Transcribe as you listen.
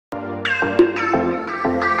നിങ്ങൾ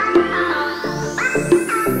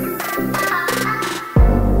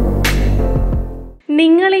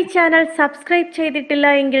ഈ channel subscribe ചെയ്തിട്ടില്ല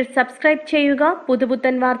എങ്കിൽ സബ്സ്ക്രൈബ് ചെയ്യുക.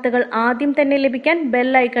 പുതുപുത്തൻ വാർത്തകൾ ആദ്യം തന്നെ ലഭിക്കാൻ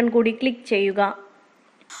ബെൽ ഐക്കൺ കൂടി ക്ലിക്ക് ചെയ്യുക.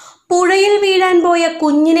 പുഴയിൽ വീഴാൻ പോയ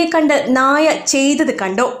കുഞ്ഞിനെ കണ്ട് നായ ചെയ്തത്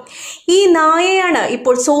കണ്ടോ? ഈ നായയാണ്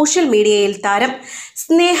ഇപ്പോൾ സോഷ്യൽ മീഡിയയിൽ താരം.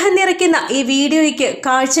 സ്നേഹം നിറയ്ക്കുന്ന ഈ വീഡിയോയ്ക്ക്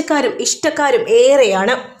കാഴ്ചക്കാരും ഇഷ്ടക്കാരും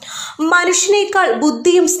ഏറെയാണ്. മനുഷ്യനേക്കാൾ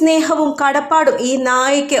ബുദ്ധിയും സ്നേഹവും കടപ്പാടും ഈ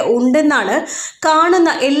നായയ്ക്ക് ഉണ്ടെന്നാണ് കാണുന്ന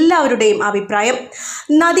എല്ലാവരുടെയും അഭിപ്രായം.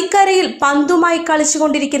 നദിക്കരയിൽ പന്തുമായി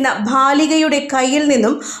കളിച്ചുകൊണ്ടിരിക്കുന്ന ബാലികയുടെ കയ്യിൽ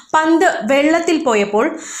നിന്നും പന്ത് വെള്ളത്തിൽ പോയപ്പോൾ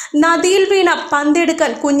നദിയിൽ വീണ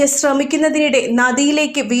പന്തെടുക്കാൻ കുഞ്ഞ് ശ്രമിക്കുന്നതിനിടെ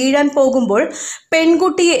നദിയിലേക്ക് വീഴാൻ പോകുമ്പോൾ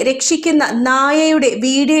പെൺകുട്ടിയെ രക്ഷിക്കുന്ന നായയുടെ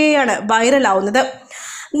വീഡിയോയാണ് വൈറലാവുന്നത്.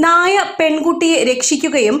 നായ പെൺകുട്ടിയെ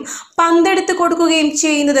രക്ഷിക്കുകയും പന്തെടുത്ത് കൊടുക്കുകയും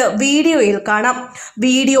ചെയ്യുന്നത് വീഡിയോയിൽ കാണാം.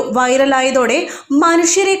 വീഡിയോ വൈറലായതോടെ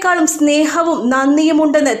മനുഷ്യരെക്കാളും സ്നേഹവും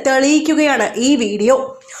നന്ദിയുമുണ്ടെന്ന് തെളിയിക്കുകയാണ് ഈ വീഡിയോ.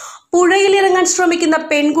 പുഴയിലിറങ്ങാൻ ശ്രമിക്കുന്ന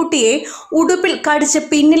പെൺകുട്ടിയെ ഉടുപ്പിൽ കടിച്ച്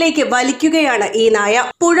പിന്നിലേക്ക് വലിക്കുകയാണ് ഈ നായ.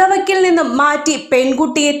 പുഴവക്കിൽ നിന്നും മാറ്റി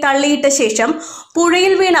പെൺകുട്ടിയെ തള്ളിയിട്ട ശേഷം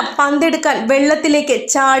പുഴയിൽ വീണ പന്തെടുക്കാൻ വെള്ളത്തിലേക്ക്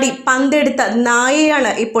ചാടി പന്തെടുത്ത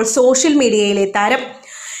നായയാണ് ഇപ്പോൾ സോഷ്യൽ മീഡിയയിലെ താരം.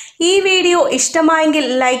 ഈ വീഡിയോ ഇഷ്ടമായെങ്കിൽ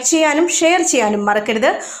ലൈക്ക് ചെയ്യാനും ഷെയർ ചെയ്യാനും മറക്കരുത്.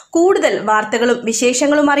 കൂടുതൽ വാർത്തകളും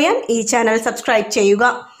വിശേഷങ്ങളും അറിയാൻ ഈ ചാനൽ സബ്സ്ക്രൈബ് ചെയ്യുക.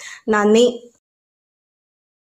 നന്ദി.